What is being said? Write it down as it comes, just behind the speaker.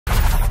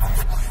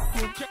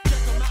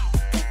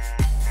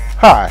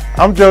Hi,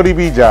 I'm Jody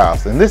B.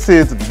 Giles, and this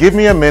is Give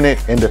Me a Minute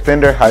in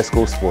Defender High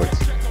School Sports.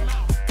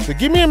 The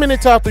Give Me a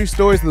Minute top 3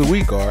 stories of the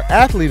week are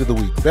Athlete of the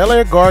Week,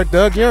 Bellaire guard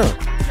Doug Young.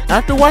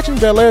 After watching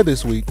Bellaire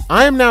this week,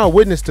 I am now a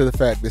witness to the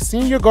fact that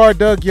senior guard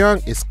Doug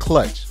Young is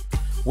clutch.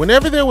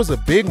 Whenever there was a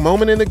big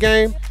moment in the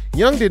game,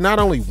 Young did not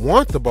only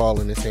want the ball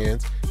in his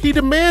hands, he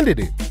demanded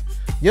it.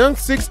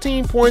 Young's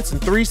 16 points and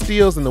 3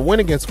 steals in the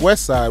win against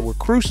Westside were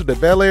crucial to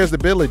Bellaire's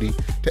ability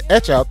to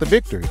etch out the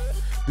victory.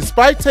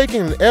 Despite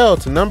taking an L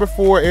to number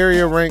 4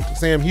 area-ranked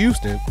Sam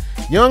Houston,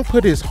 Young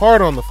put his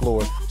heart on the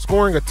floor,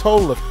 scoring a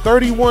total of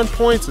 31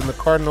 points in the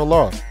Cardinal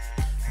loss.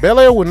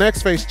 Bellaire will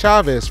next face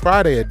Chavez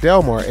Friday at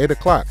Delmar, 8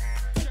 o'clock.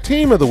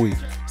 Team of the Week,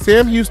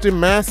 Sam Houston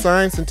Math,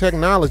 Science, and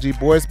Technology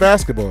Boys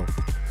Basketball.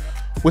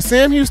 With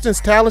Sam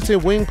Houston's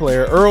talented wing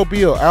player Earl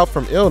Beal out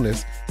from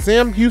illness,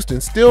 Sam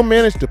Houston still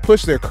managed to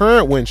push their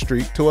current win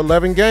streak to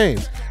 11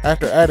 games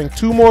after adding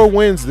 2 more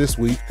wins this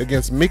week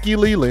against Mickey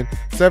Leland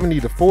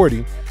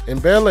 70-40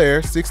 and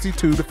Bellaire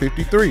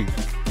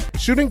 62-53.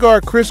 Shooting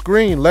guard Chris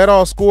Green led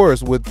all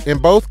scorers in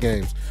both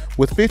games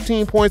with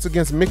 15 points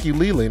against Mickey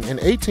Leland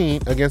and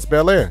 18 against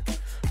Bellaire.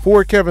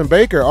 Forward Kevin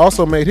Baker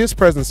also made his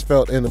presence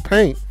felt in the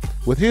paint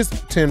with his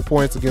 10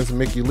 points against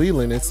Mickey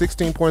Leland and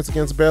 16 points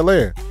against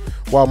Bellaire,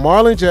 while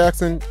Marlon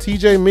Jackson,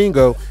 TJ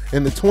Mingo,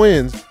 and the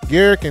twins,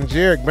 Kerrick and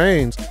Jarek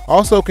Baines,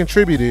 also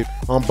contributed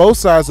on both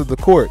sides of the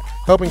court,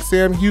 helping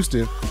Sam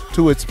Houston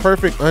to its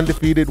perfect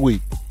undefeated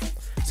week.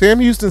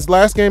 Sam Houston's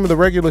last game of the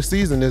regular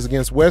season is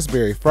against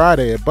Westbury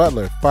Friday at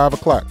Butler, 5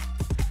 o'clock.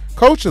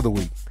 Coach of the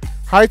Week,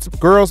 Heights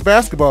girls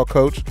basketball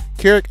coach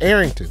Kerrick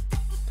Arrington.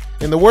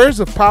 In the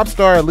words of pop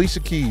star Alicia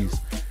Keys,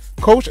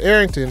 Coach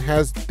Arrington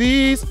has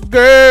these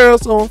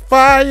girls on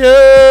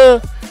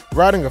fire,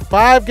 riding a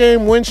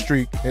 5-game win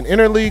streak in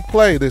interleague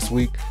play this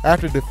week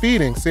after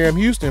defeating Sam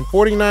Houston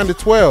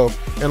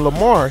 49-12 and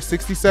Lamar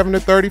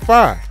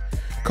 67-35.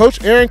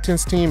 Coach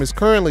Arrington's team is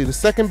currently the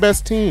second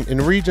best team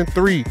in Region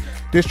 3,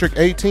 District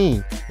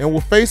 18, and will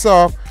face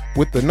off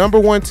with the number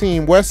 1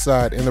 team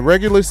Westside in the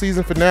regular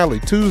season finale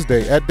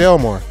Tuesday at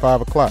Delmar,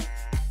 5 o'clock.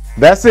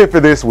 That's it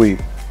for this week.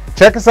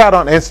 Check us out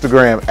on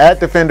Instagram at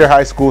Defender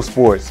High School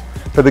Sports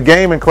for the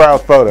game and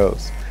crowd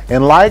photos,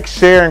 and like,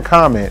 share, and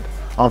comment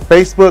on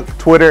Facebook,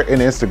 Twitter, and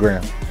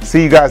Instagram.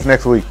 See you guys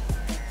next week.